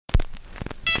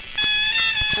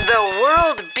The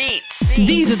world beats.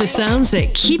 These are the sounds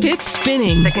that keep it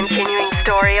spinning. The continuing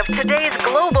story of today's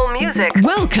global music.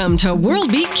 Welcome to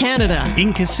World Beat Canada.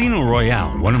 In Casino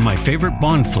Royale, one of my favorite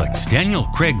Bond flicks, Daniel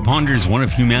Craig ponders one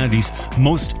of humanity's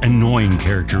most annoying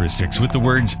characteristics with the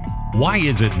words, "Why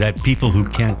is it that people who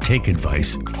can't take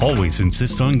advice always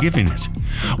insist on giving it?"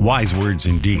 Wise words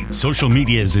indeed. Social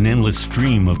media is an endless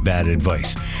stream of bad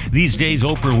advice. These days,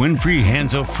 Oprah Winfrey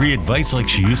hands out free advice like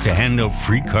she used to hand out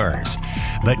free cars.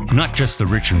 But not just the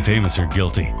rich and famous are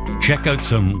guilty. Check out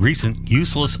some recent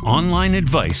useless online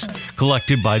advice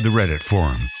collected by the Reddit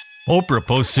forum. Oprah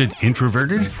posted,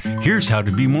 "Introverted? Here's how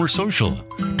to be more social."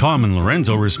 Tom and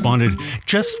Lorenzo responded,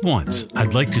 "Just once,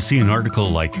 I'd like to see an article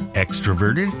like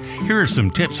extroverted. Here are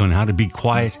some tips on how to be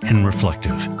quiet and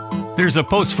reflective." There's a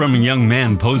post from a young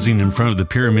man posing in front of the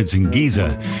pyramids in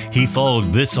Giza. He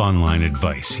followed this online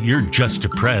advice. "You're just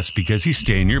depressed because you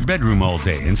stay in your bedroom all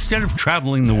day instead of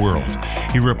traveling the world."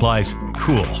 He replies,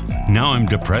 "Cool, now I'm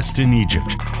depressed in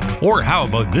Egypt." Or how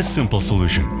about this simple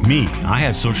solution? "Me, I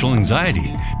have social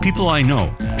anxiety. People I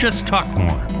know, just talk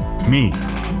more." Me,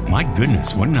 my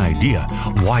goodness, what an idea.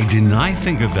 Why didn't I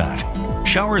think of that?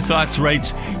 Shower Thoughts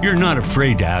writes, "You're not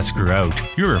afraid to ask her out.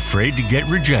 You're afraid to get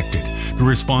rejected." The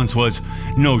response was,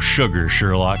 "No sugar,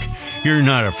 Sherlock. You're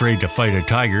not afraid to fight a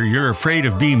tiger. You're afraid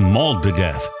of being mauled to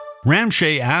death."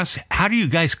 Ramshay asks, "How do you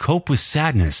guys cope with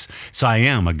sadness?"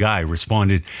 Siam, a guy,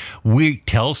 responded, "We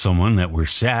tell someone that we're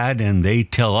sad and they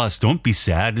tell us don't be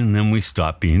sad and then we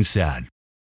stop being sad."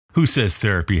 Who says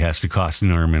therapy has to cost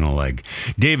an arm and a leg?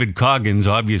 David Coggins,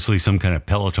 obviously some kind of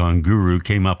Peloton guru,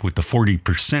 came up with the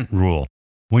 40% rule.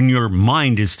 When your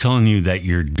mind is telling you that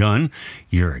you're done,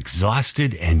 you're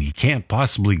exhausted, and you can't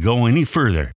possibly go any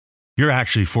further, you're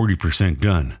actually 40%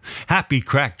 done. Happy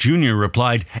Crack Jr.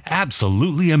 replied,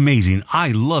 "Absolutely amazing.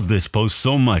 I love this post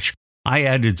so much. I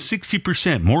added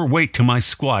 60% more weight to my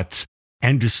squats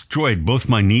and destroyed both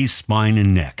my knees, spine,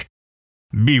 and neck."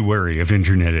 Be wary of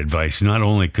internet advice. Not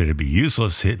only could it be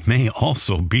useless, it may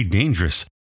also be dangerous.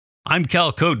 I'm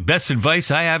Cal Cote. Best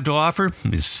advice I have to offer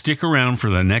is stick around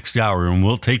for the next hour and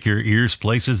we'll take your ears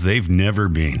places they've never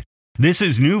been. This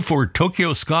is new for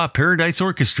Tokyo Ska Paradise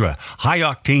Orchestra,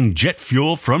 high-octane jet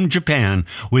fuel from Japan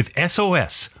with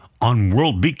S.O.S. on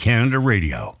World Beat Canada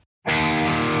Radio. We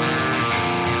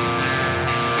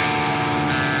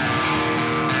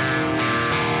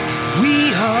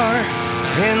are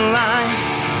in line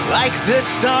like the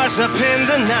stars up in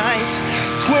the night,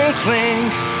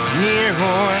 twinkling near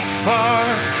or far.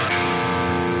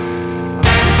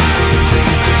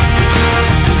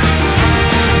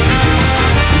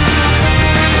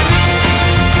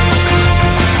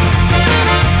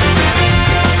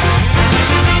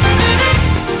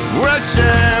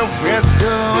 Roger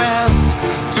S.O.S.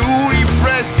 to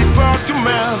refresh this broken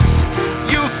mess.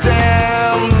 You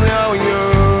stand on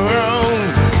your own.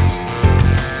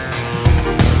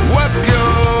 What's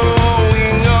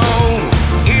going on?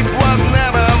 It was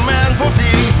never meant for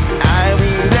this. I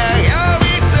will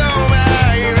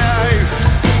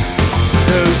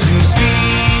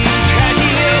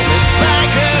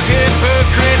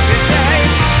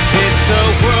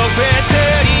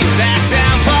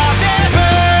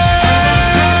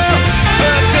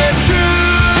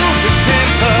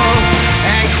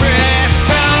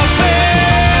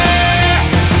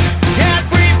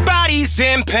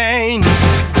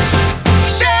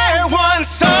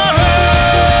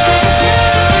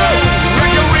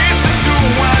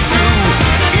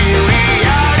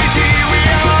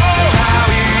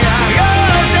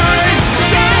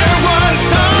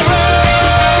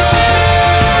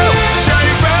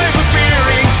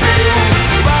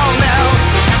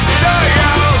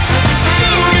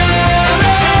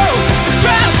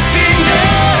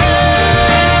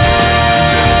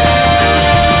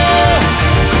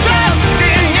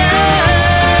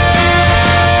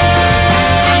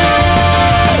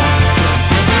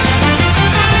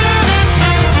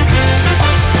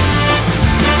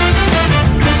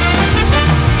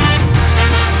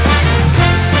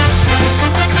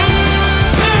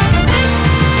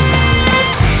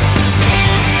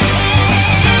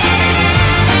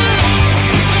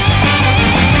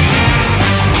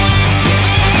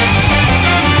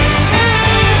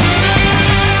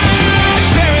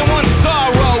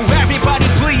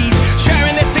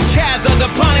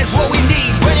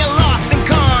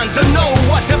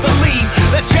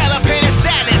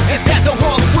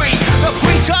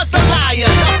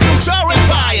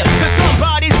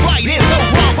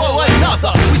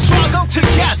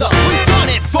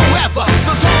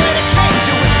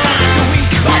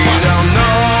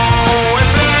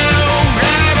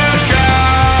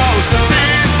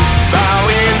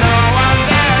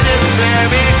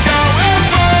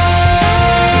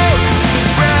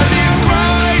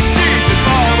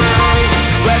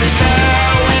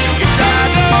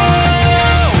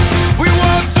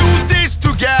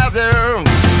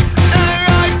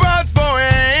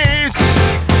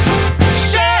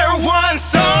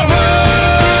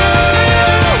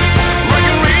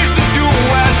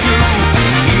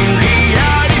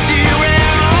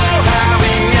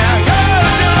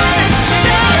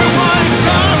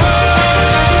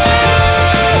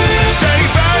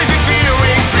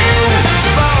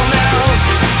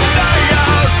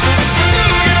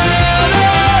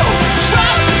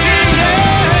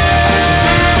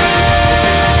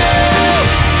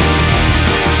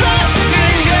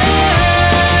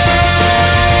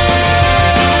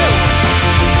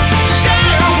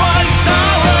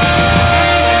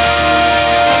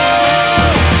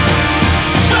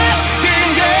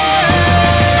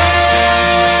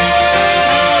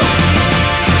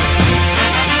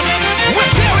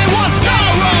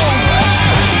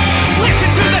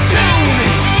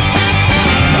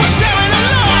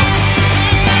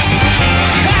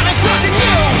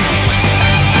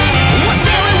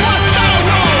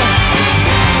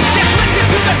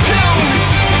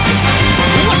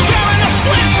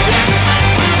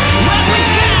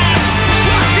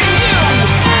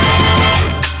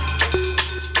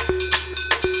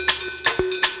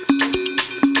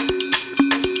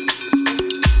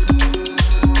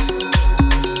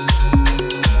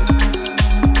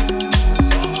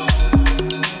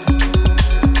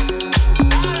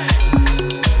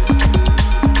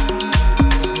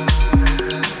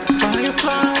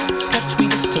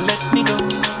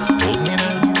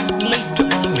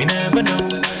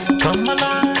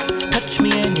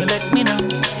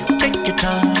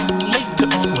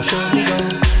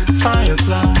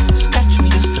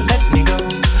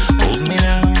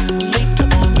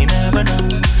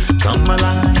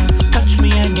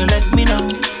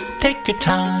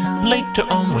time, later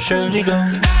on we'll surely go.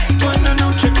 Buena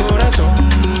noche corazón,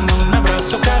 un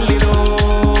abrazo cálido.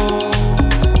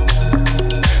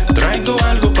 Traigo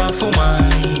algo pa' fumar,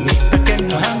 mi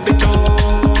pequeño hábito.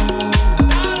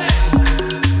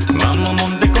 Vamos a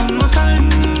monte con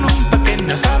Moussolou, un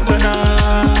pequeña sábana.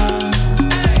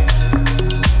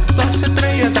 Las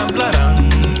estrellas hablarán,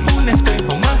 un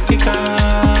espejo mágica.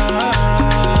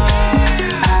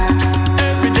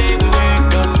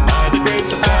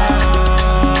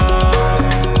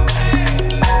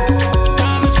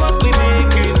 Time is what we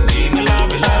make it, dime la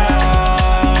verdad.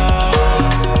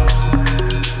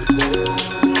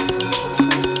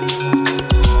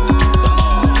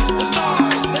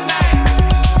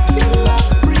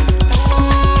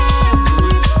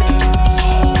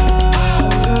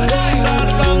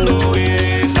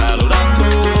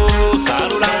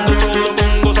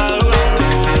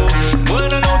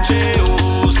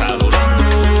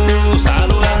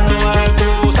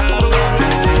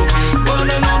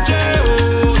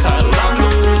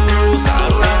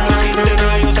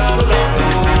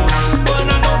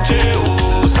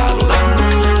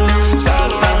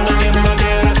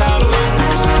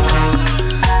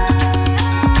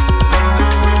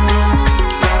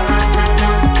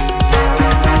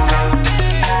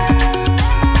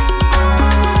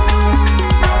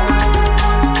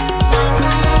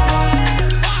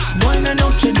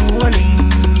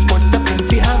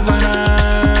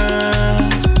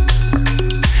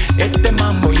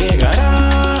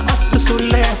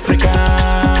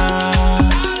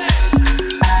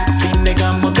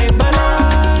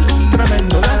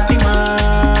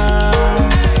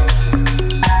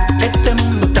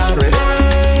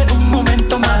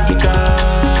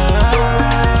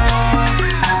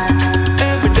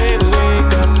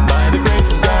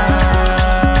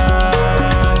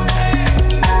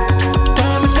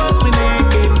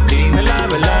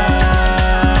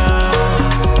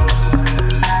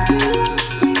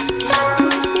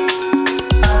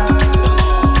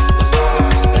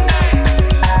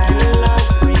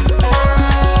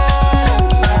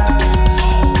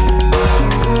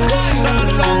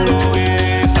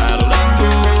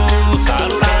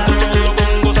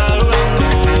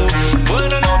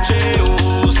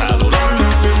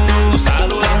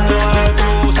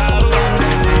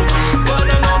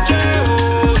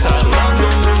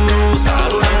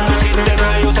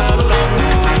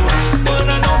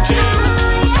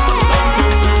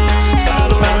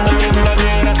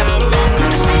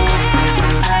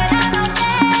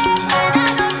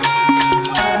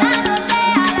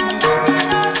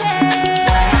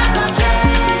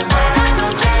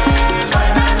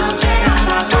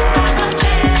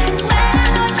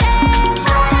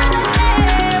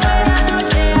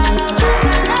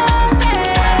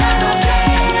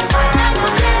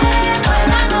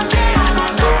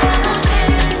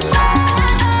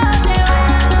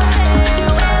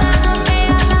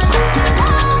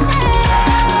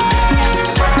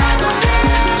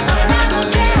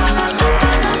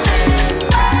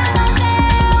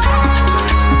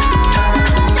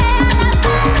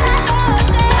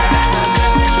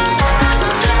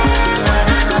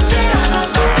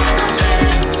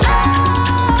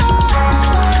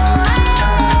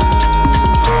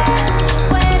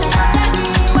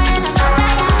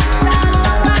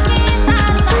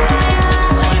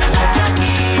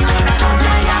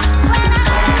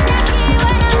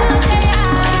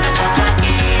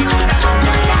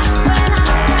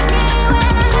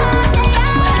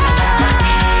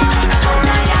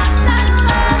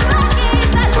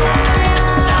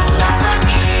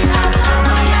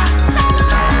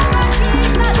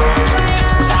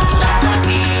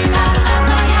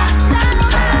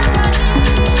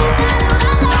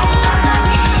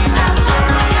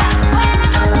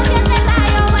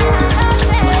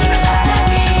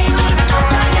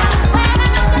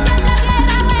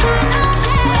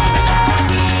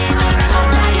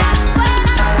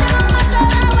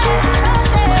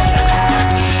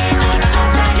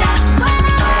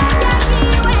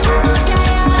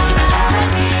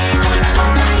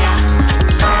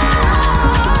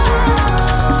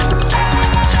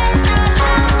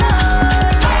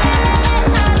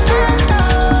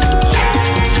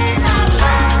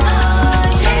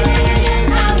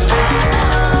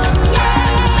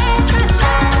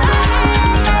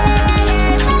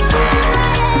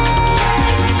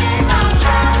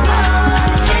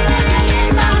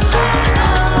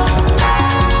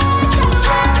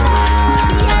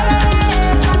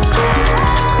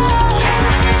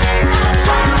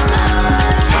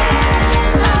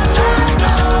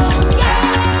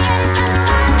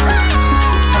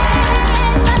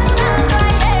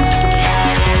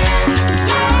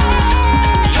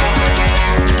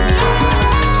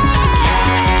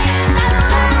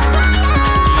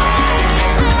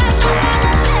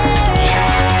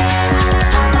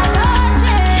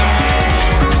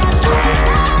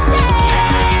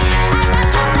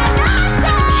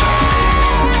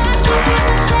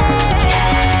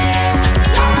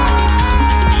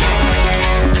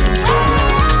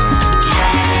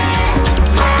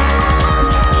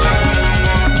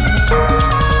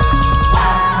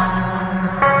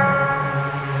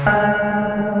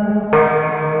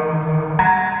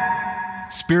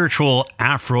 spiritual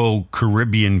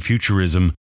Afro-Caribbean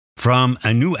futurism from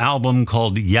a new album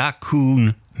called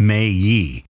Yakun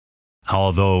Meyi.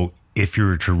 Although, if you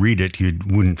were to read it, you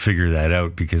wouldn't figure that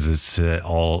out because it's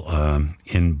all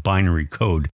in binary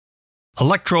code.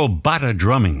 Electro Bata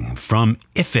drumming from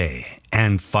Ife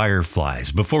and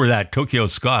Fireflies. Before that, Tokyo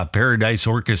Ska Paradise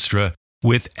Orchestra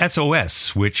with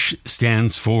S.O.S, which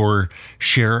stands for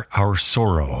Share Our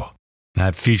Sorrow.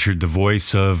 That featured the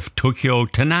voice of Tokyo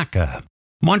Tanaka.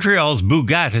 Montreal's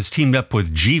Bougat has teamed up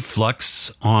with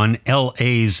G-Flux on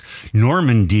LA's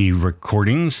Normandy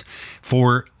Recordings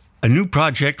for a new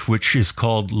project which is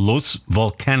called Los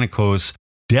Volcanicos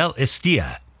Del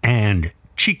Ixtia and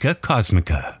Chica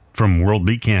Cosmica from World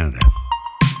Beat Canada.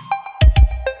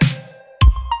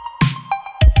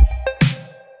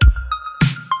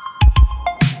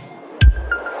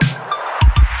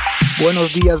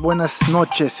 Buenos días, buenas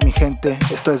noches, mi gente.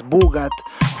 Esto es Bougat.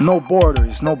 No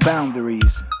borders, no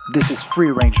boundaries. This is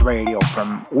Free Range Radio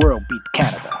from World Beat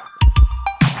Canada.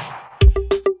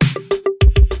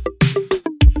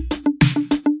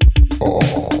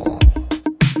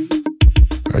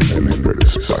 Ahí en el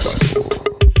espacio,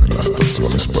 en la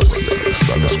estación espacial,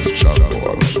 están escuchando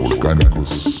a los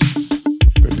volcánicos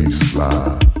del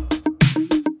Ixtia.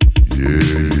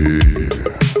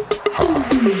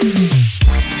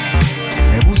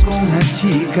 Me busco una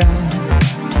chica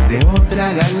de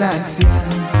otra galaxia,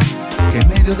 que en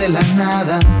medio de la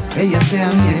nada ella sea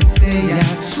mi estrella.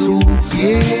 Su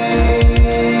piel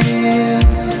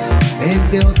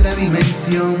es de otra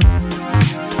dimensión.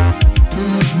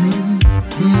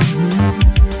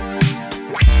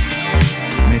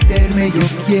 Meterme yo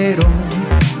quiero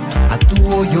a tu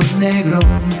hoyo negro,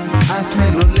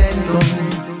 házmelo lento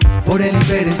por el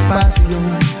hiperespacio.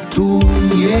 Tu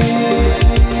miel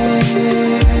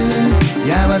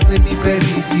ya va a ser mi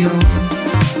perdición.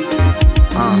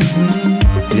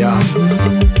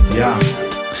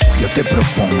 Yo te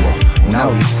propongo una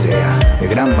odisea de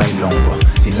gran bailongo,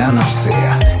 sin la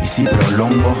náusea. Y si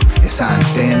prolongo esa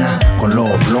antena con lo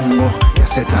oblongo, ya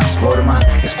se transforma,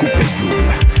 escupe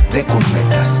lluvia de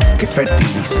cometas que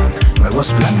fertilizan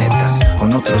nuevos planetas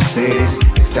con otros seres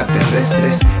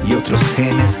extraterrestres y otros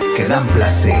genes que dan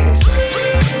placeres.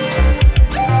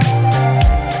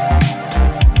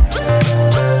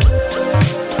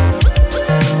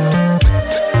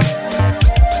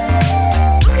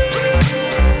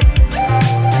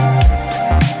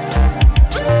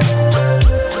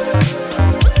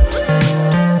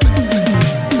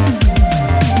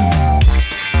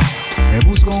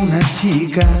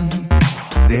 Chica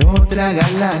de otra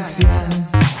galaxia,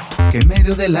 que en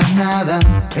medio de la nada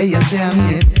ella sea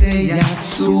mi estrella.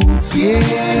 Su piel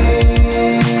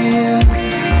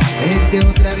es de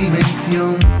otra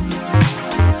dimensión.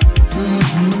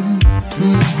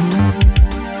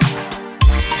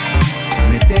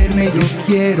 Meterme yo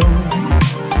quiero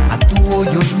a tu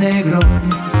hoyo negro,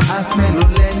 házmelo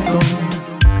lento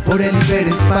por el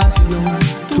hiperespacio.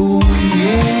 Tu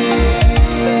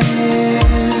piel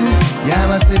ya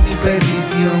va a ser mi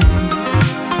perdición.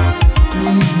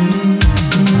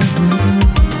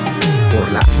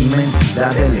 Por la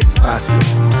inmensidad del espacio,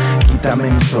 quítame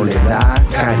mi soledad,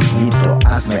 cariñito,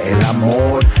 hazme el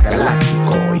amor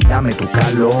galáctico y dame tu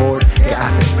calor que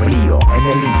hace frío en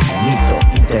el infinito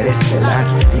interestelar.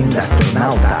 Linda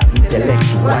astronauta,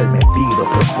 intelectual, metido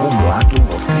profundo a tu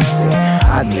vórtice,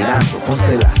 admirando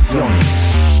constelaciones.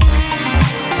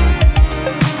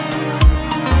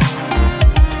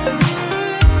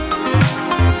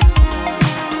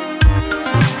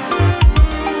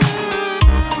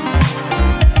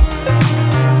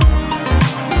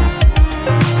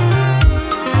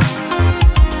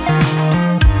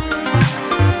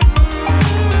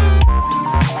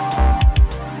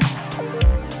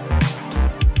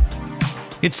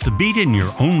 It's the beat in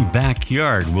your own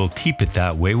backyard. We'll keep it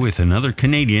that way with another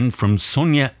Canadian from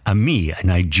Sonia Aimy, a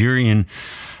Nigerian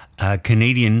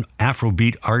Canadian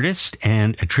Afrobeat artist,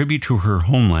 and a tribute to her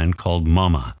homeland called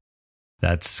Mama.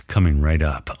 That's coming right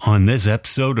up on this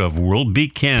episode of World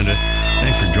Beat Canada.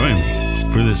 Thanks for joining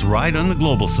me for this ride on the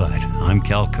global side. I'm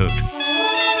Cal Cote.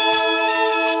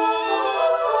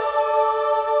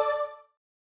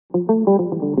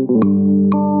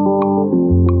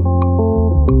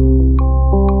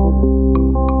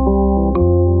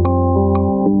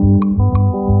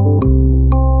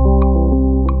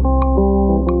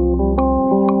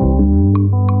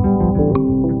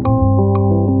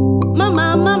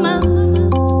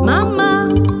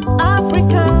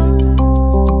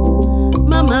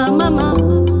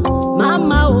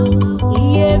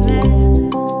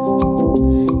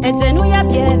 Etenu ya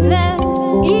biele,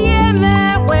 iye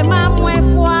me we ma mwe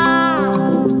fwa.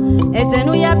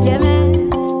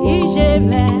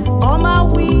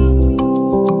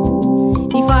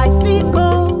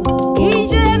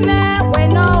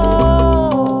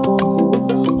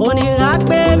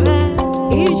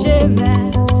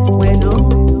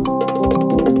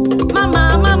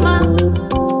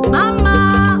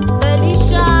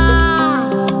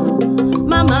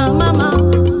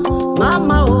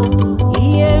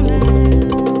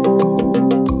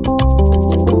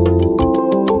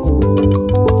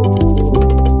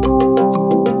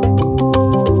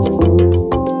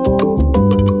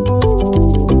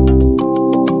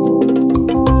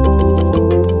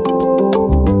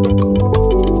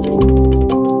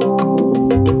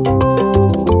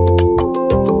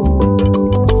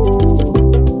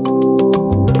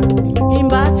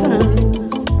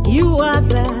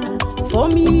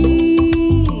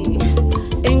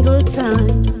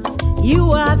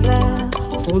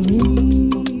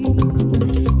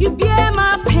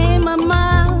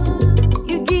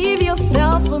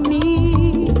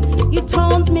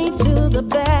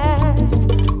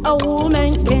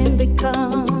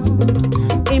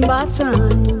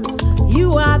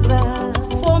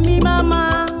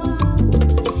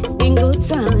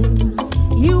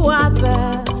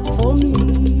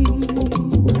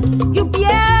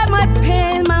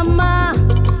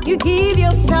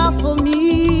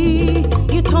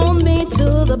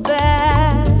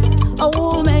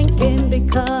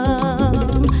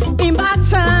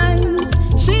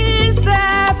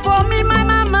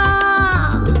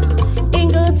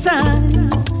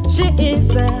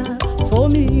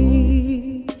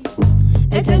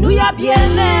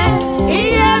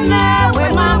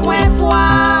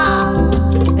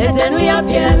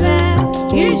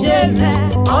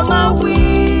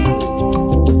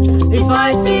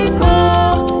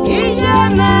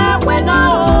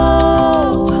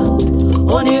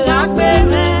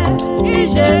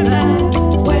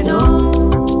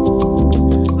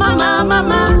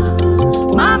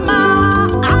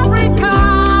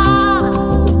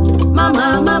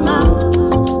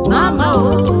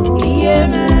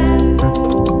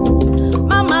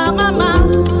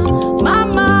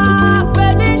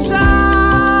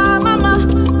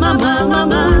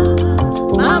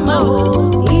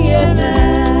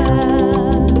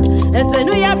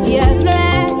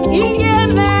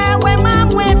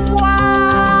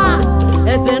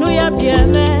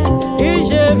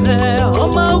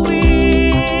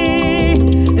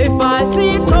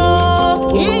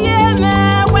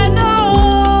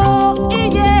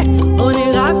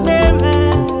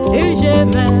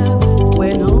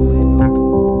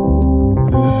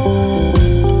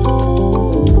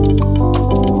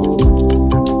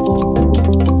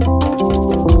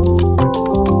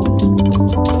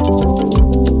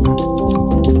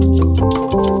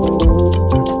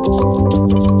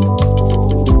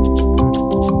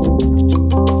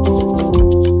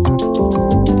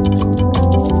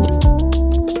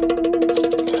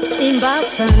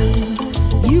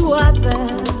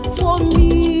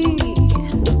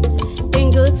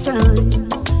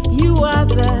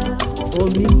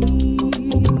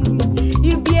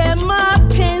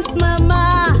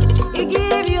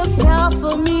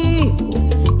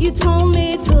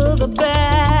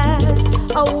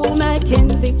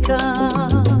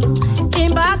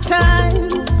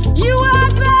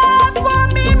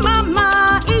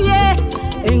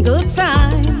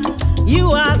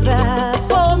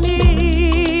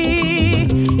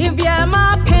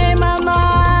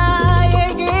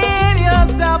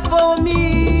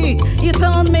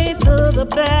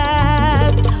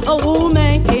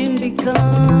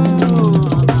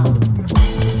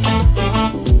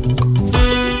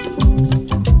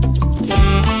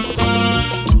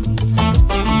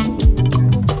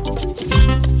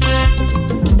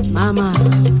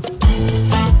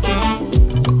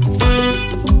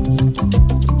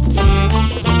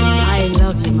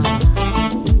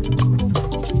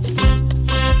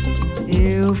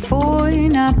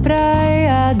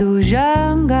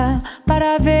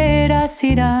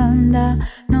 Ciranda,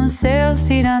 no seu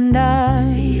Ciranda.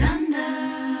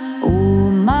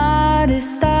 O mar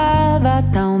estava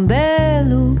tão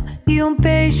belo e um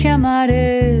peixe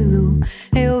amarelo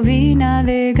eu vi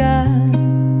navegar.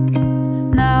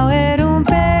 Não era um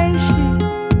peixe,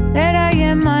 era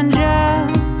Iemanjá,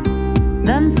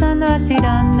 dançando a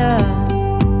ciranda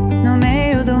no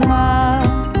meio do mar.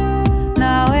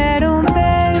 Não era um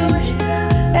peixe,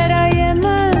 era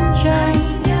Iemanjá,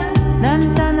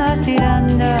 dançando a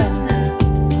ciranda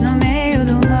no meio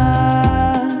do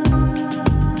mar.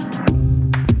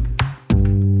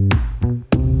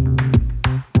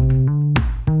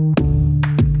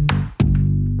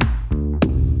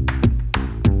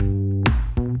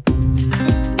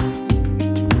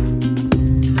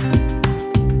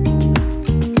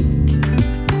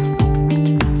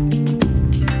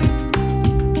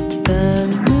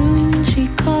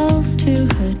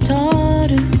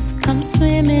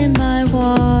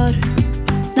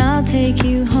 take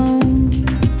you home.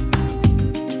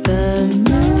 The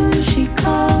moon, she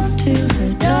calls to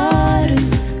her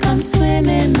daughters, come swim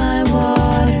in my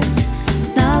water,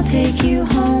 and I'll take you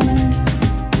home.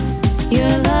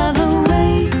 Your love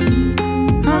awaits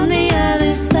on the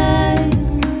other side.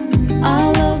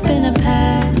 I'll open a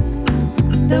path,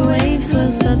 the waves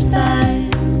will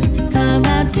subside. Come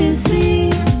out to see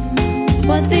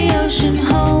what the ocean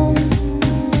holds.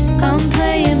 Come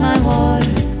play in my water,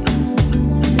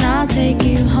 and I'll take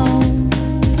you home.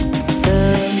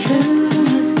 The blue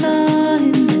I saw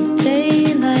in the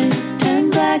daylight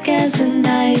turned black as the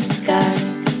night sky,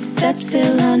 steps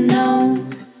still unknown.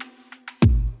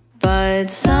 But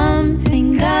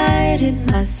something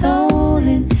guided my soul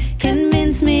and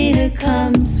convinced me to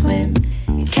come swim.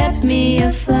 It kept me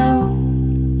afloat.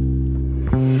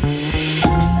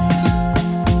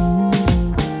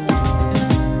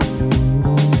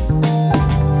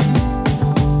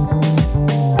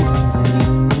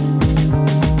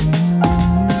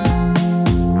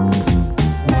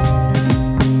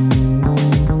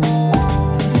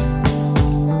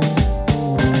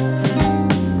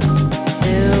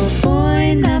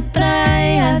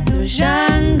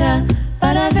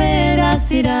 Para ver a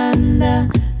ciranda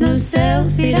no seu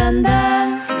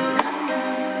ciranda.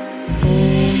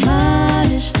 O mar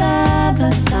estava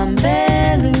tão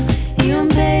belo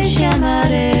e peixe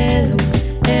amarelo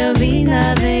eu vi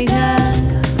navegar.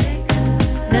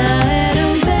 Não era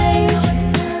peixe,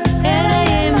 era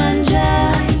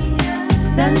Iemanjá.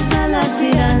 Dança la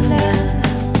ciranda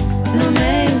no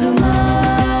meio do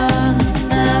mar.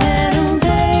 Não era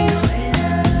peixe,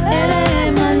 era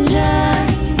Iemanjá.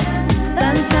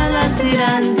 Dança la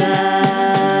ciranda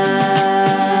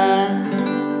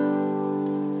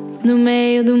no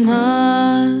meio do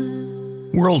mar.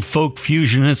 World folk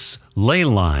fusionists Ley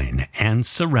Line and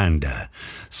Ciranda.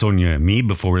 Sonia Aimy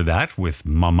before that with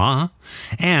Mama.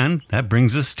 And that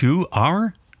brings us to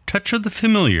our Touch of the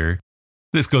Familiar.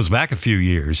 This goes back a few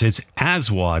years. It's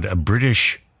Aswad, a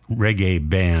British reggae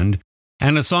band,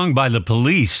 and a song by The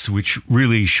Police, which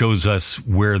really shows us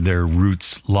where their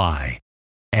roots lie.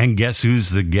 And guess who's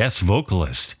the guest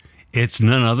vocalist? It's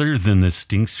none other than the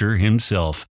Stinkster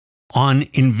himself. On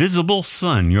Invisible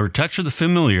Sun, your Touch of the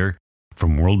Familiar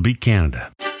from World Beat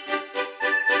Canada.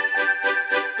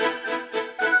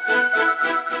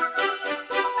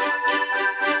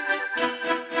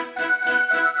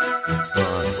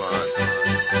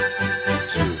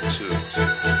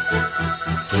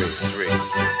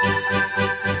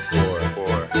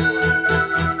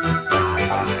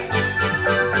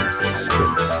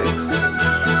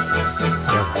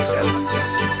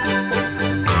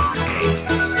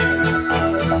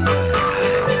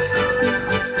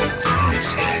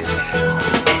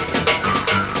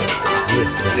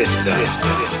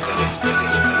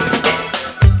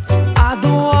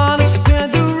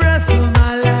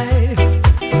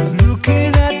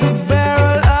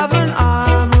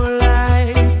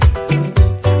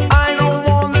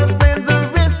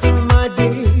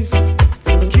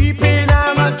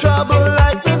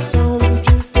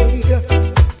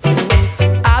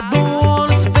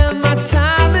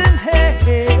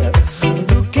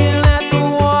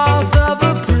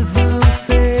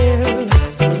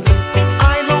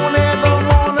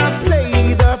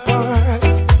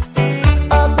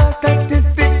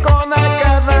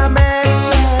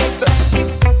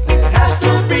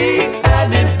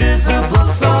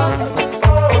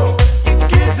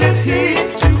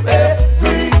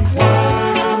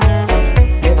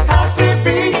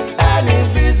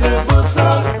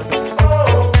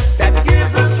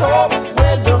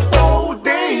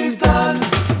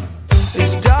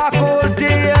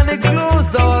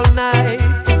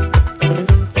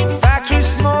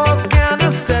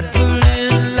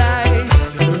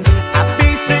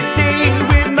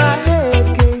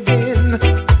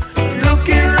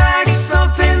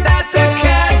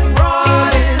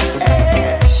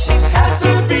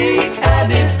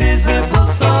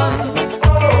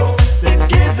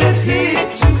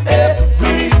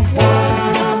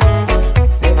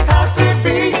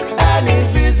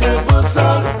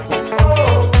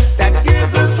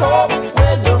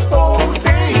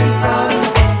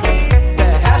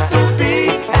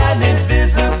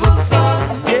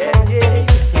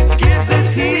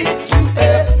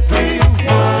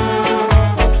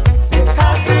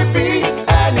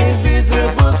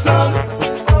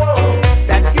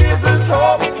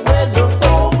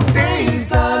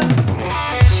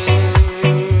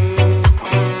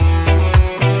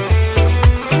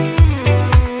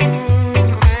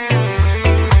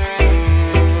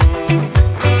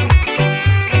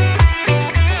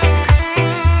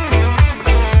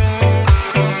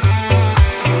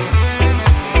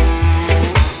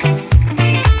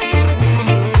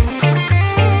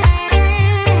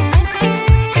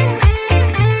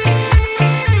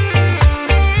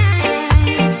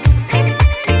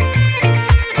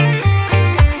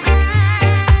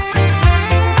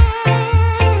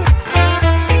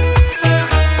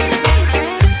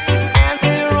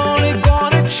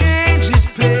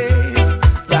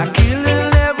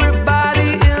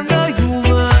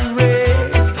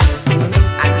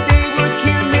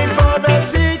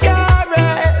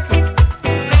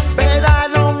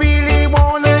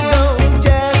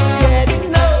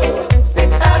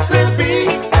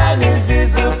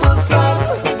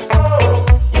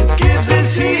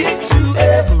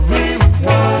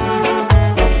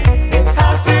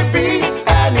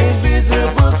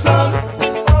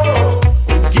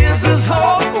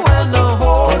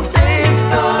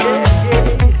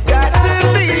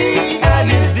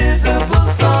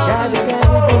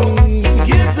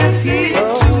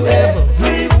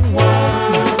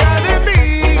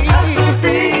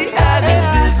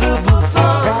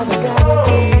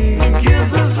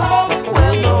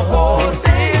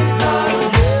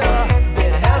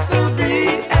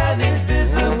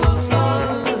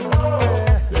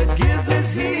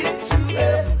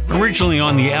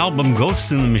 on the album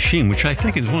Ghosts in the Machine, which I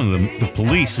think is one of the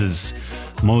Police's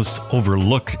most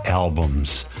overlooked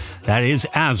albums. That is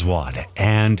Aswad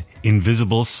and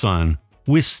Invisible Sun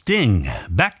with Sting.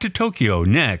 Back to Tokyo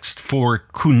next for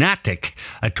Kuunatic,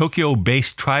 a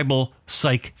Tokyo-based tribal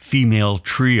psych female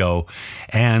trio,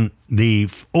 and the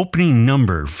opening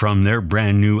number from their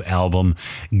brand new album,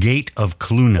 Gate of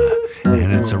Kelowna,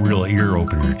 and it's a real ear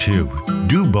opener too.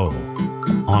 Dewbow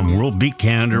on World Beat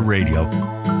Canada Radio.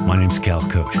 My name's Cal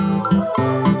Cote.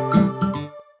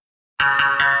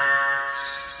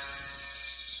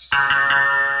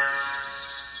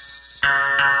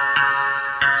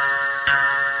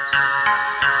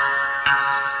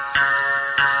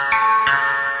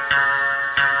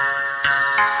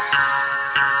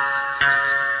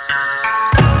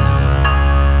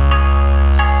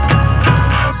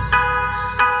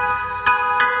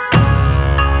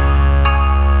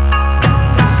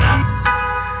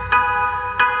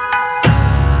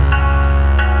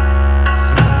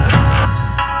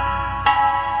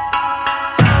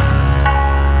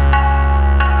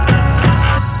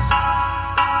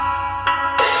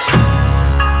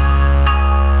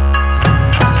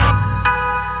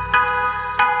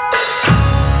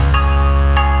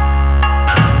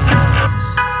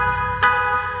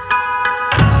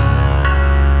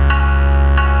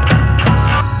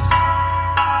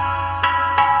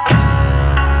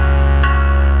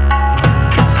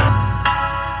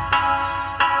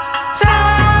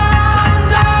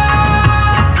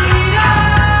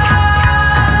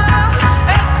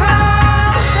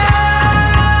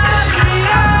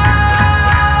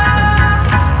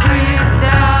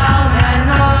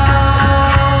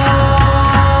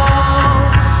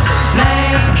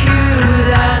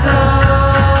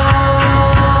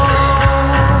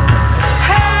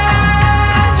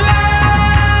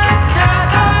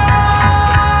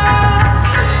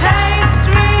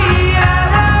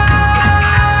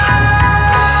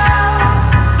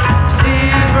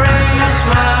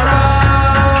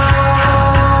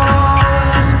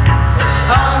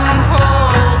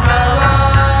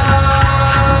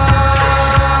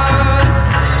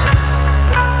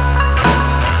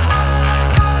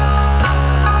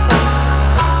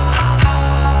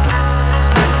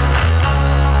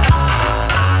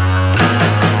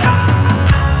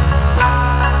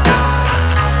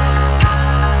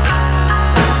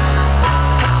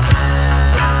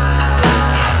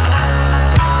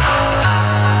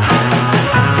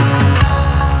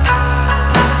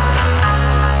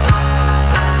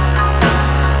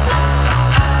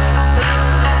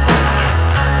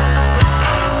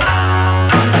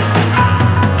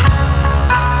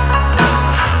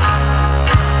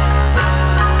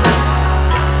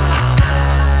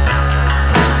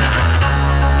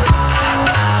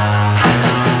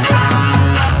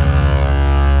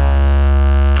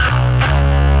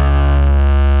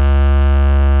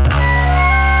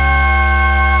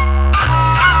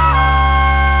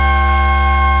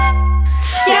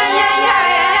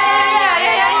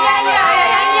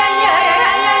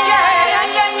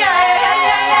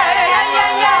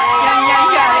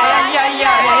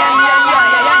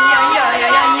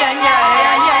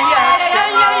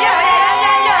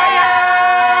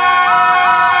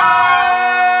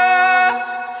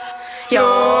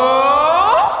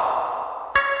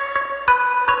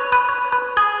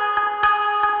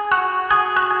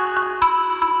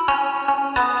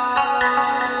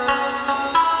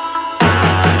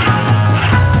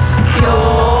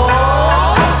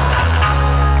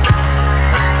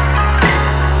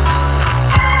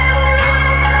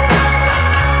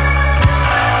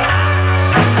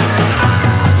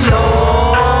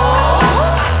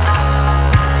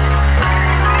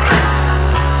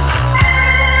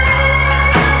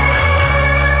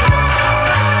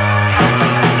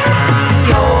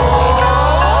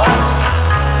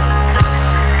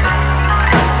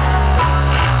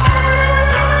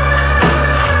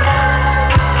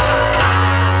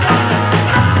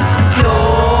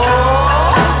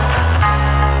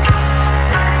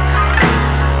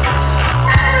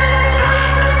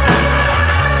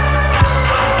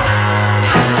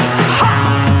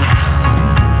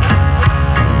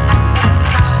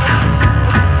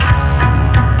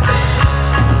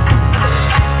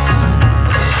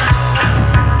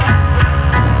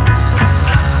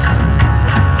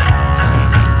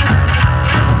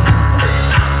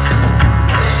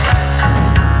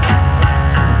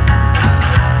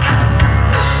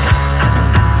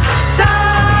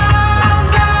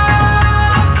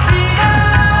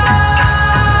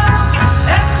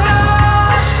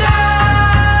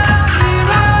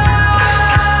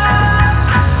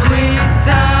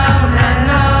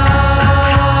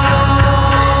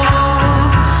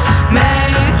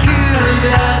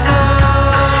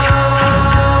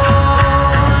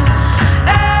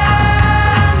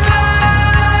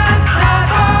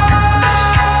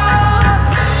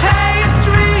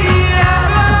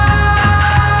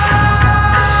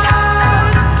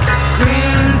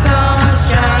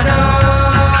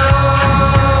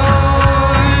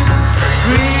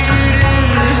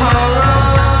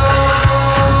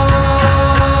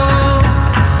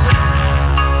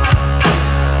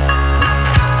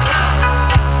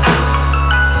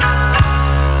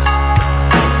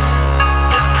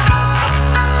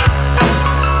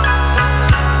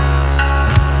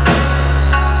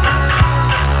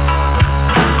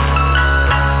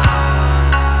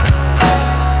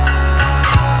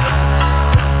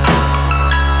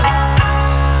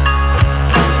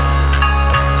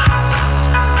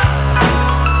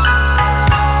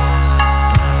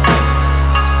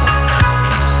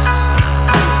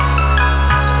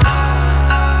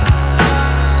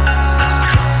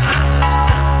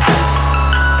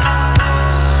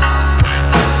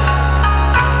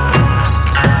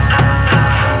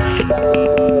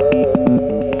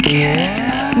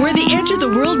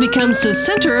 becomes the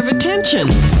center of attention.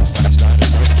 Thanks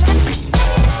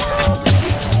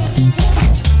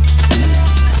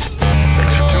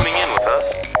for tuning in with us.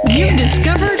 You've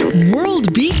discovered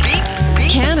World Beat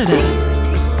Canada.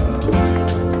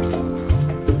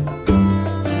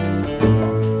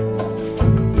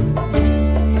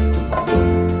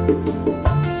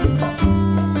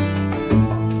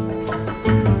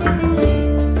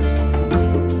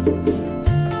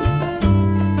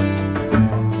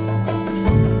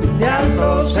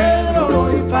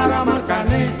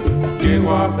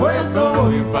 Llego a Puerto,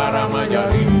 voy para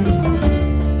Mayarí.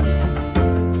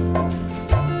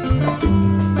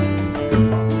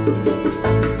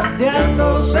 De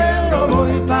Alto Cedro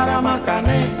voy para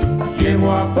Marcané.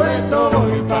 Llego a Puerto,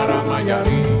 voy para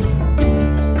Mayarí.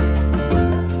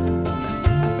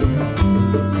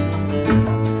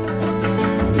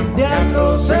 De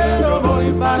Alto Cedro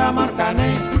voy para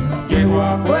Marcané. Llego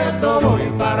a Puerto,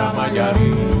 voy para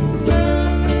Mayarí.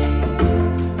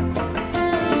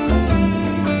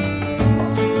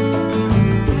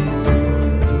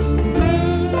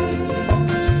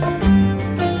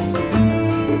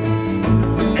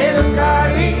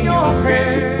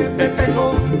 Que te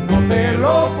tengo, no te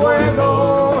lo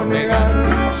puedo negar.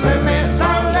 Se me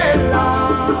sale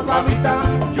la babita,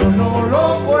 yo no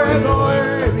lo puedo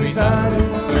evitar.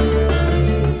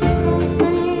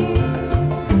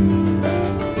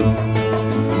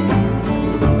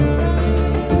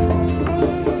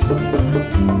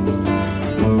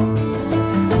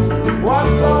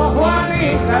 Cuando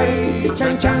Juanita y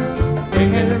Chan Chan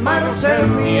en el mar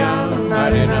servían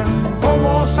arena,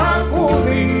 como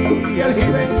sacudí el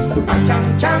jibe, a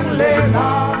Chan Chan le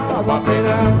daba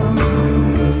pena.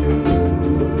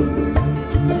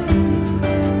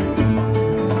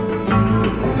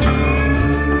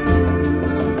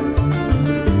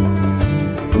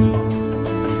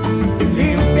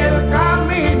 Limpia el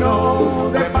camino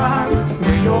de paz,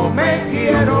 que yo me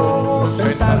quiero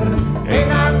sentar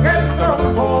en aquel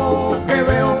tronco que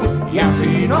veo, y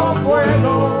así no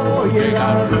puedo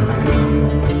llegar.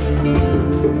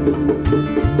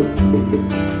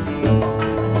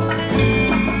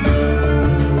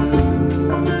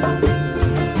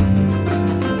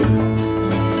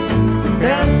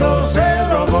 De Alto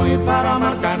Cedro voy para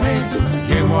Marcané,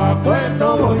 llego a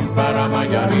Puerto, voy para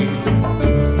Mayarí.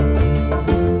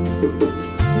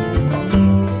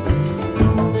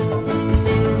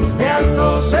 De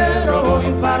Alto Cedro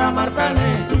voy para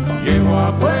Marcané, llego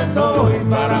a Puerto, voy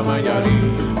para Mayarí.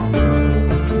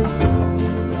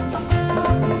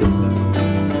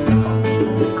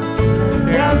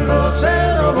 De Alto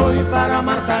Cedro voy para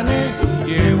Marcané,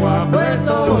 llego a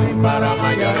Puerto, voy para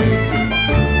Mayarí.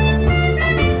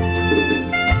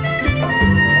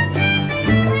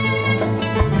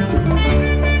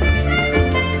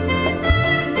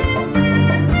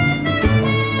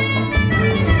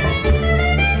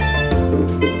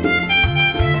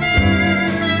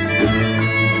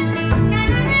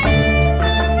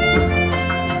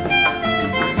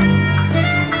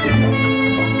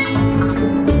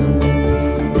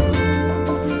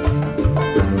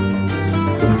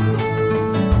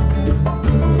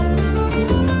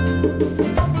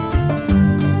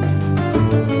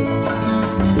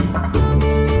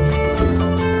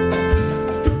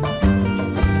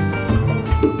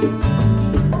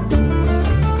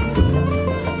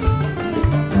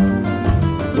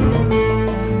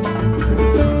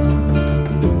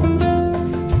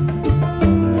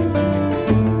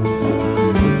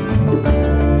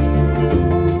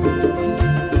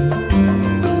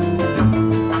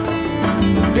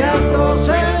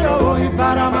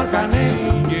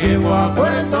 Llego a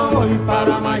Puerto, voy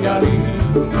para Mayarí.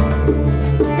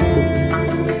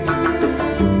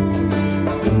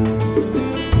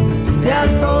 De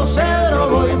Alto Cedro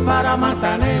voy para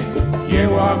Marcané,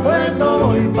 llego a Puerto,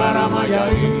 voy para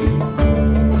Mayarí.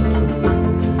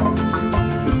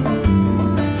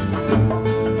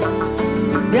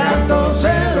 De Alto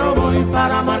Cedro voy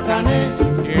para Marcané,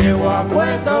 llego a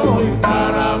Puerto, voy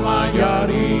para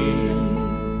Mayarí.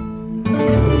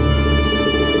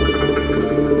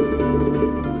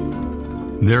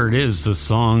 There it is, the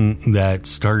song that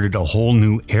started a whole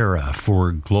new era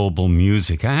for global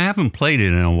music. I haven't played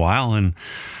it in a while, and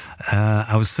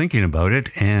I was thinking about it,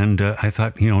 and I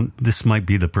thought, this might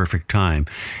be the perfect time.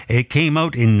 It came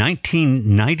out in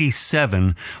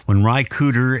 1997 when Ry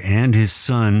Cooder and his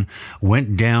son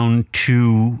went down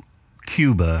to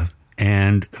Cuba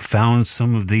and found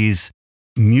some of these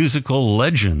musical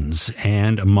legends,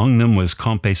 and among them was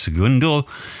Compe Segundo,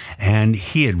 and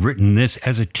he had written this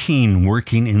as a teen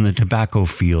working in the tobacco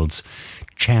fields,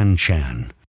 Chan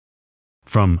Chan,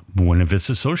 from Buena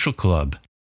Vista Social Club.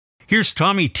 Here's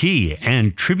Tommy T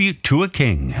and Tribute to a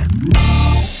King.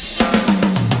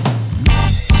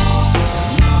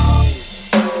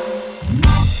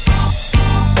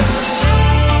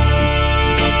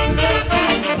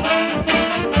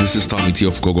 This is Tommy T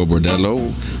of Gogo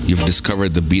Bordello. You've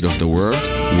discovered the beat of the world,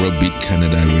 World Beat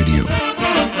Canada Radio.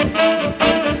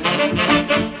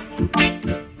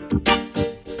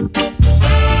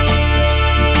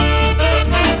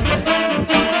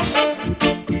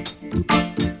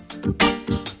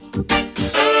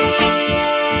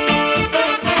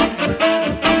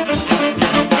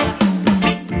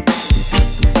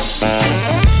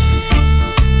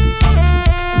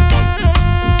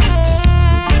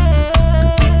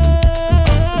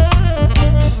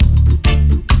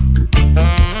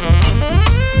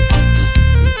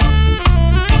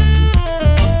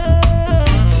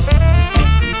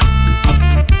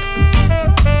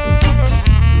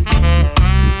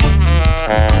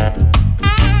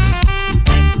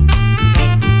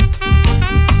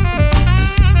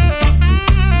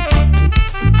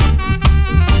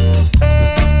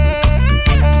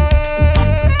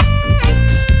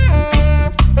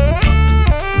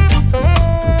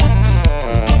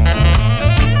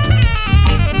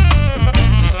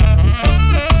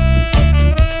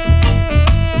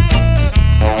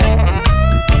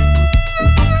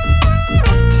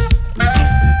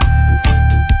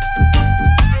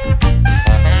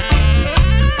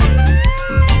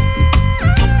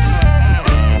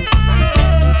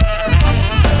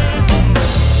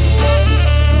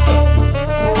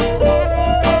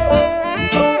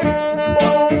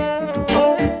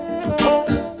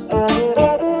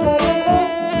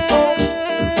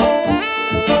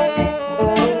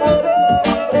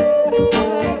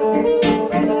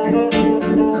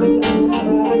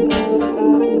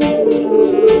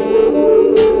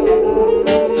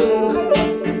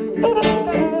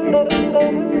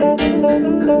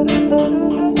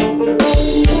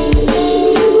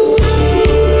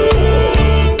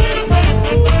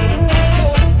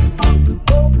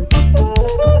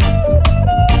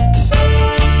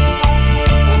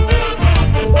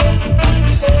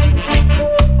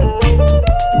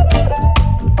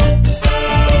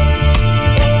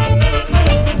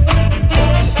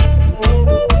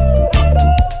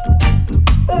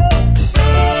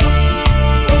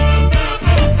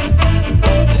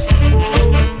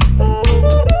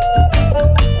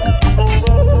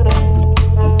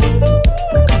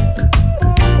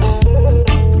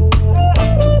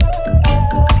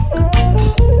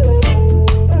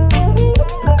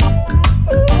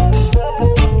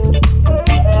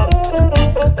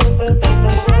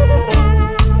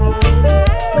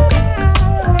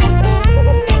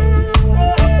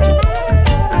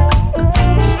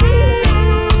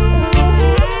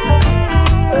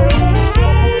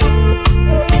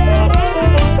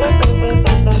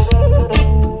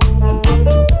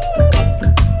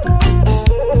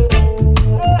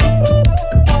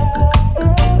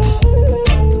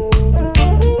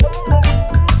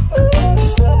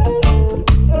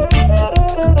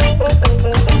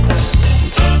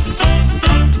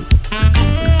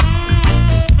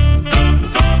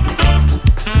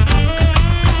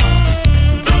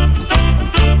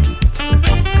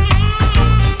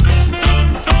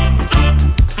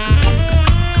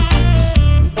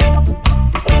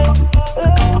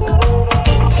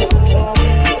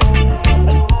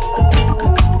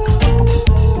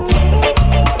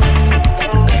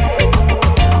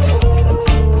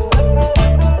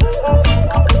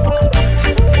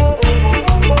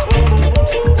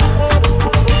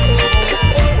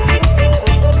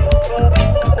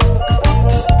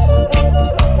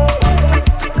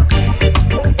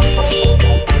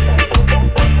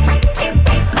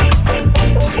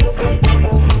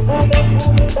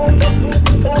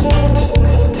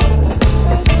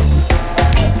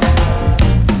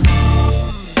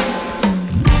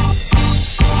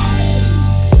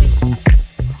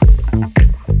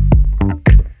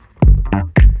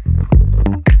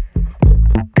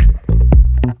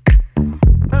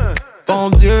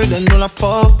 donne-nous la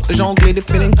force de jongler des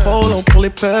feelings trop longs pour les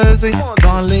peser.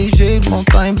 Dans léger,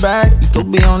 montagne back, les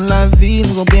tourbillons de la vie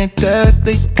nous ont bien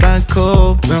testé.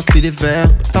 Caracol, meurtri des verres,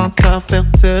 tant à faire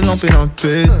seul, on peut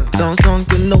l'enlever. Dans le zone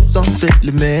que nos ancêtres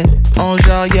le mettent. On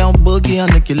jarrière, on boogie en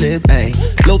équilibre. Hey.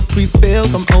 L'autre prefill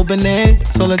comme Aubenet.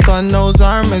 Sur le toit de nos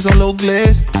armes, mais on l'eau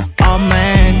glisse. Oh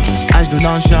man, âge de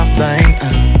dans le jardin.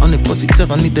 On n'est pas des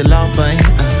tyrans ni de larbin.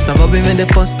 Ça va bien des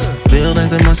postes, vire dans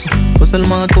les émotions. Pas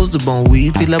seulement à cause du bon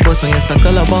weed pis de la boisson. Y'a ça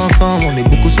collab ensemble, on est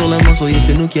beaucoup sur le morceau. Yeah,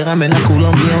 c'est nous qui ramène la cool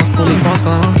ambiance pour les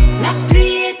passants. La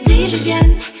pluie est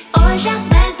diluvienne au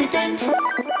jardin d'Éden.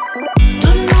 Tout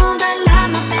le monde a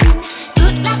l'âme à peine,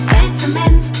 toute la fête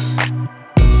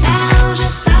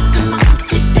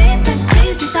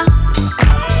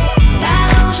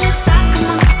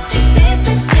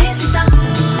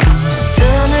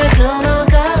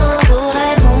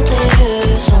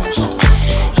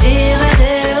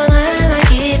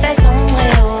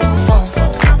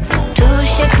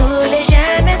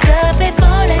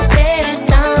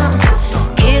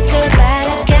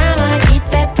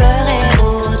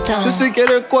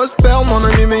quoi se perdre, mon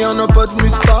ami, mais y'en a pas de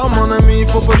mystère, mon ami.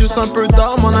 Faut pas juste un peu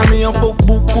d'art, mon ami, en faut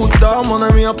beaucoup d'art, mon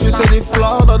ami. En plus, c'est des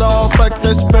fleurs d'or, fait que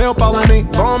respire par le nez.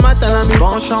 Bon matin, ami,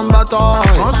 bon champ de bataille.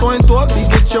 Prends soin de toi, puis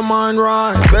get your mind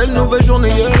right. Belle nouvelle journée,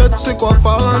 yeah, là, tu sais quoi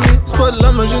faire, ami. C'est pas de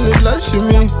la magie, ni de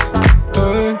l'alchimie.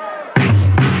 Hey.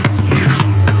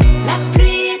 La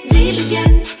pluie est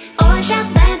diluvienne au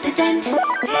jardin d'Éden.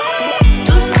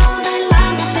 Tout le monde est là,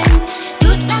 mon peine,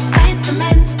 toute la fin de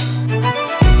semaine.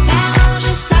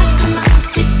 Arranger ça comment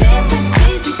si t'étais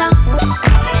président.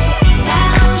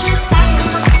 Arranger ça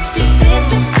comment si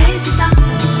t'étais président.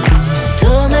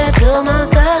 Tourne, tourne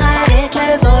encore avec le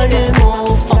volume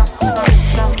au fond.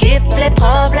 Skip les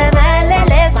problèmes, allez,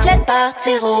 laisse-les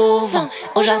partir au vent.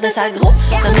 Au jardin ça groupe,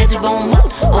 ça met du bon mood.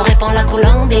 On répand la cool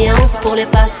ambiance pour les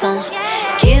passants.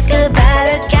 Qu'est-ce que bat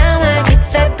le karma qui te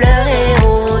fait pleurer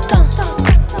autant?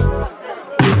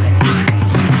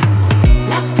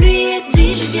 La pluie est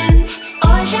diluvienne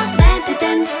au jardin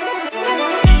d'Éden.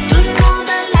 Tout le monde a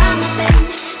la peine,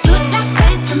 toute la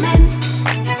fin de semaine.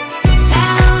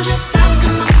 Arranger ça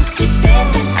comment si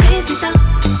t'étais président.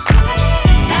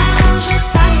 Arranger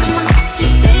ça comment si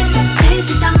t'étais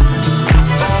président.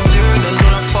 Bon Dieu,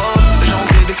 donne-nous la force. J'ai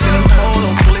oublié des feelings trop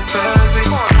longs pour les peser.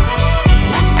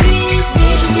 La pluie est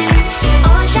diluvienne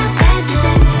au jardin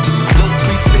d'Éden. L'autre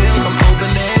pluie file comme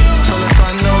Albany. Sur le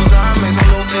toit de nos âmes, mais on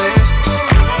l'eau glisse.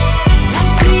 La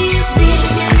pluie est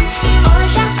diluvienne au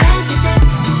jardin d'Éden.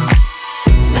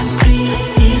 La pluie est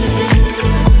diluvienne.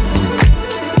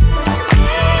 La pluie est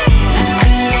diluvienne.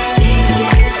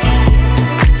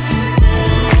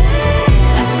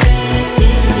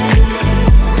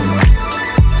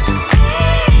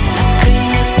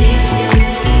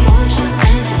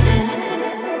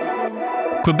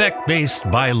 Quebec-based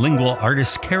bilingual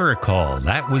artist Caracol.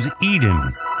 That was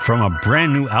Eden from a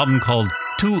brand new album called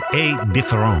Tout est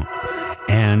différent,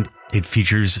 and it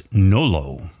features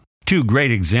Nolo. Two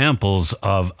great examples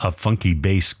of a funky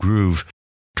bass groove.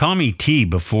 Tommy T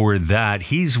before that,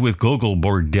 he's with Gogol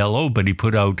Bordello, but he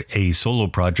put out a solo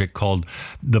project called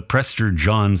The Prester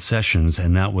John Sessions,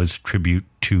 and that was tribute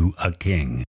to a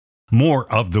king. More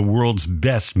of the world's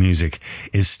best music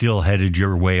is still headed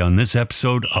your way on this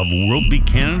episode of World Beat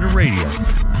Canada Radio.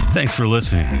 Thanks for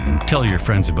listening, and tell your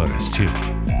friends about us too.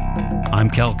 I'm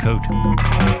Cal Cote.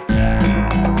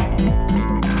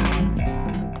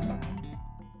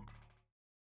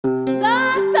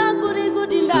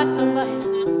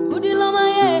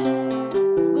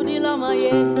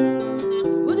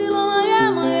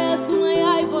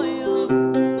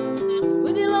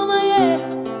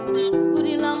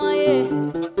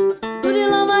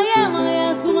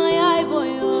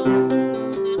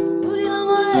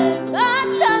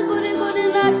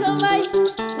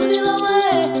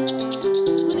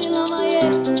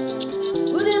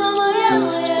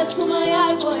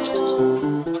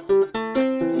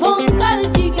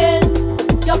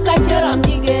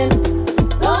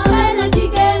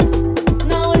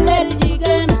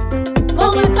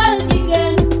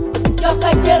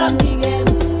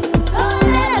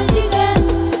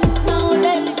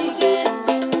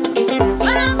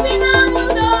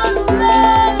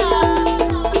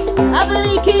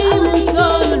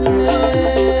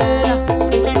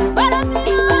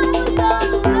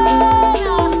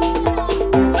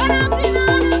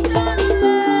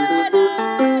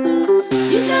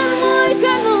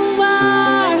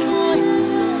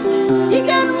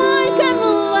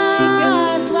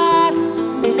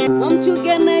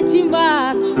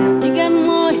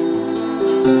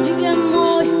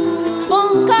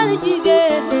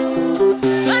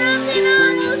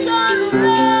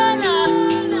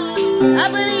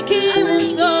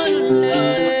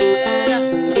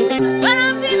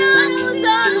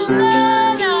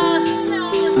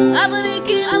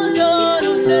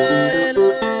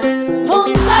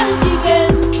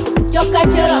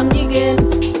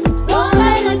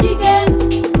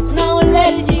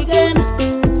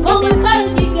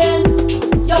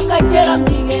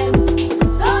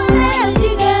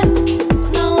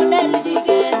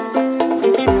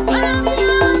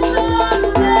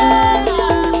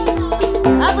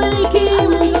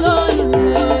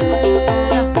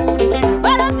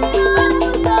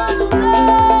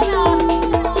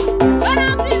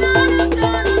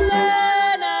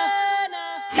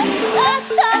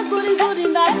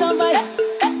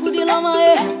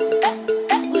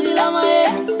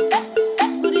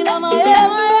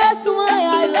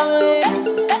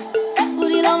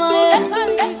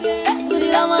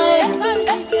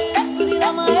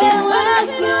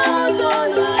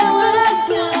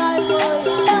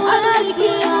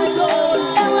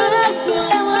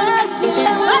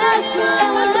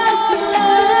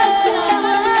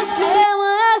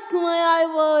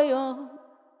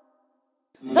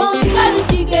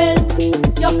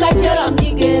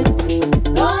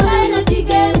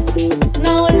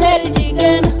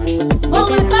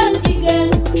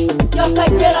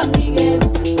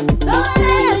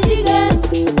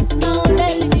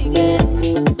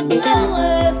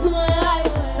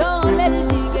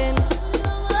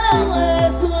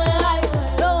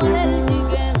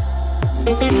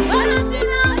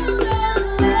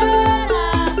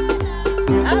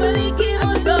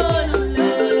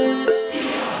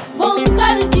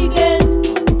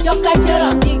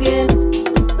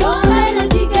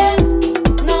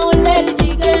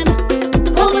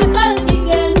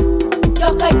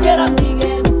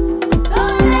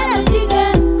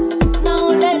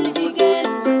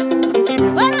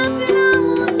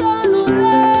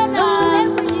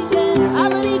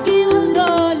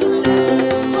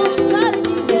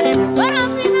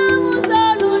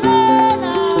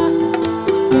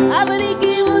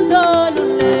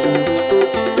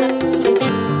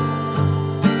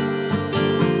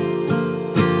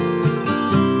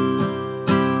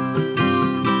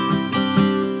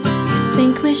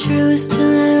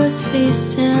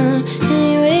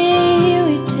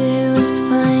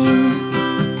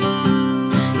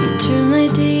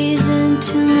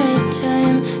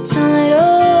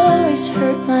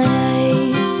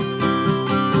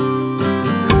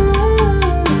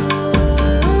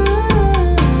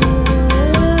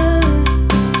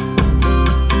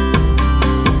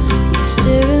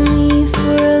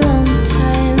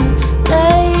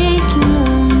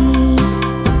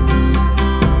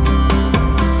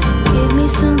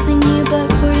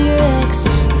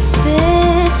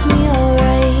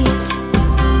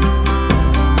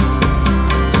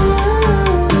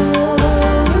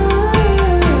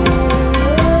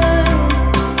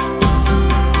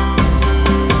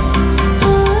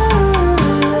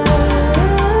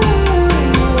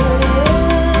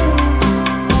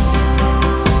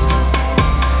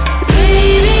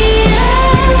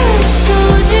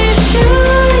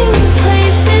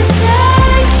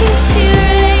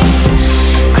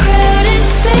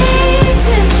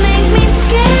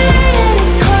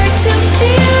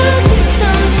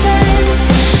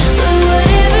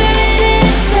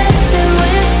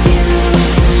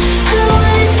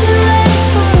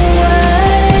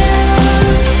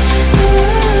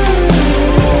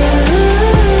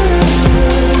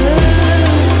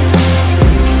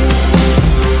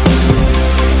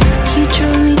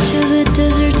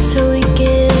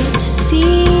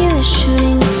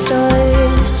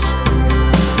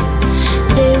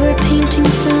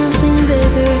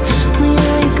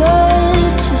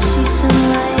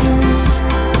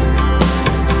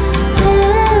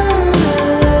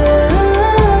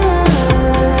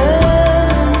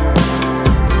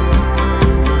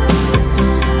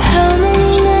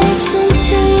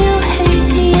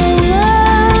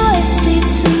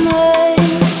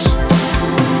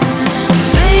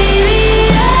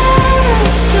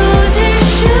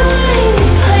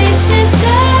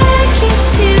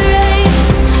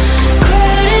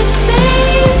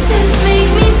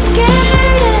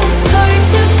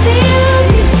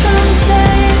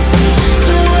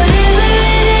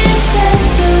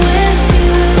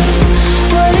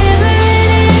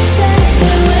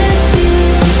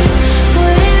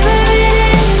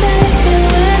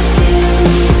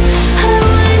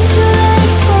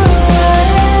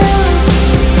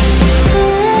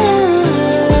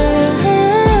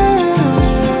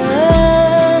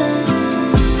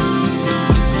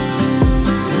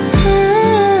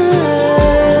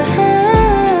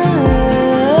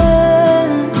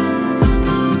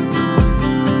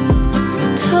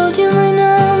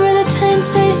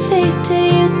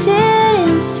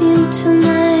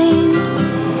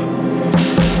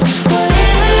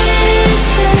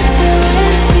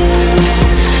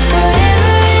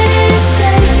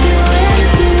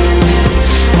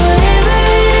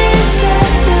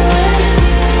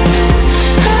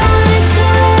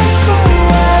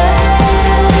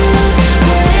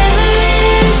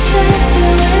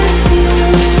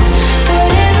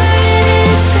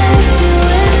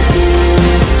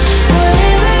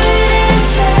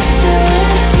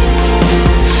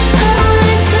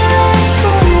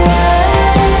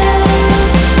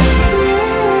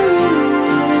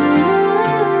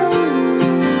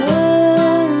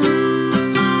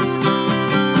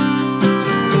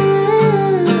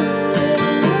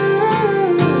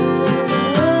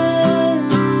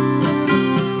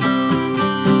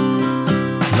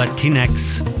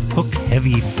 Latinx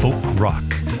hook-heavy folk rock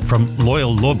from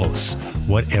Loyal Lobos,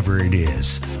 Whatever It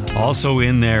Is. Also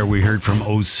in there, we heard from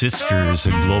O Sisters,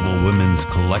 a global women's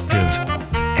collective,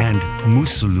 and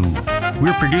Moussolou.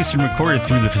 We're produced and recorded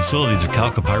through the facilities of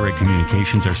KNLO Pirate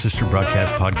Communications. Our sister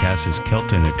broadcast podcast is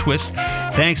Kelta and a Twist.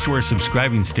 Thanks to our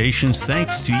subscribing stations.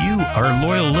 Thanks to you, our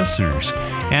loyal listeners.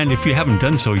 And if you haven't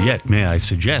done so yet, may I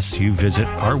suggest you visit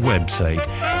our website,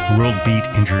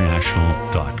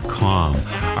 worldbeatinternational.com.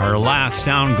 Our last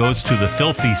sound goes to the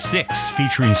Filthy Six,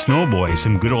 featuring Snowboy,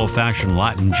 some good old-fashioned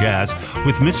Latin jazz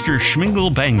with Mr. Smingle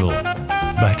Bangle.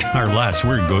 But our last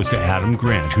word goes to Adam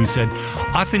Grant, who said,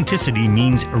 authenticity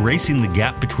means erasing the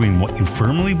gap between what you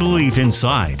firmly believe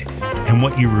inside and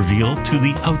what you reveal to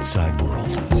the outside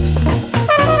world.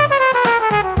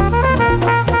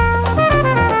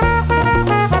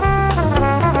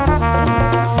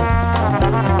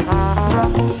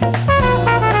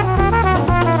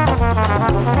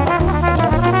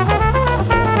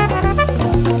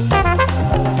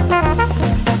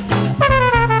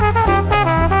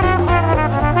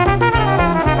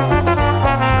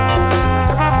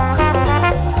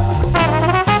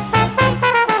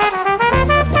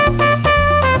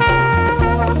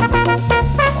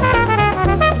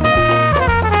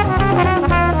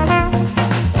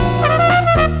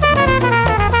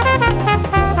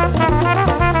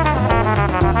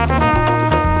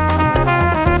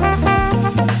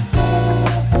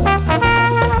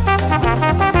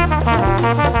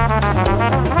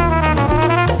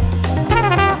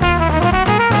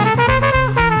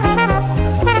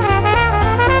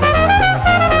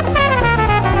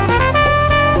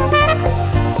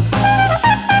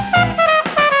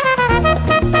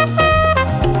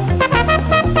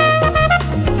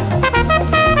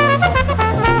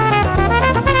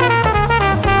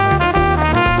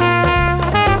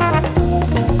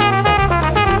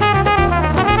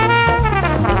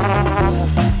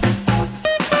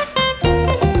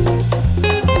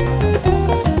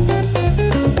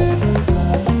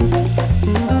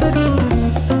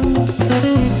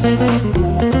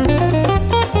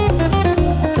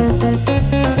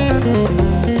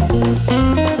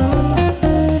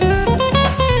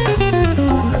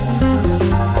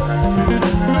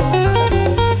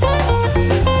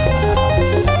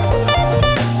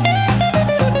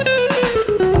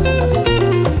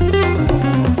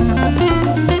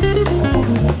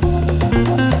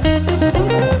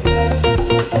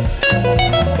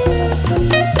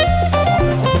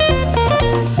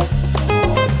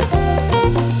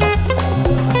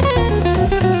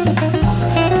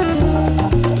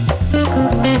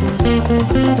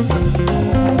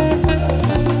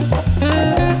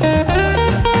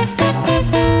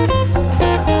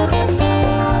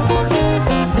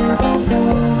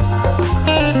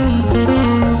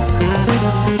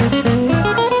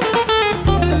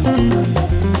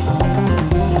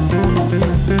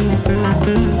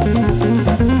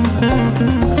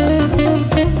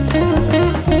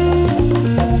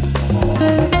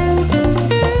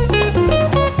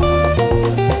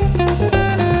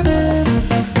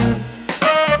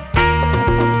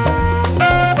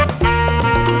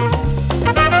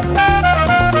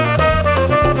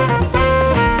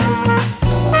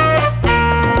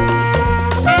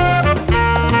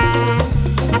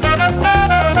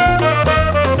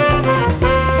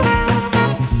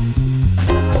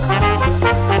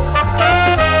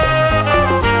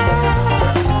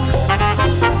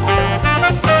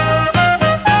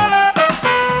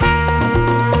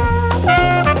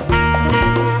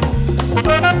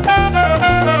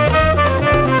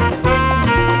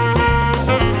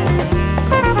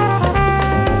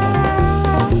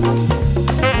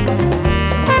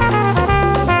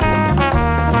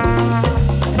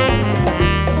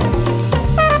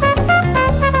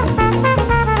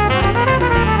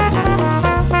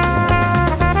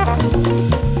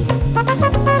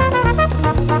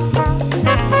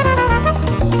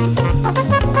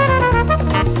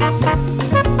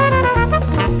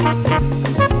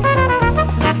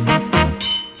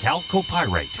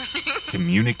 Copyright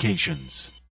Communications.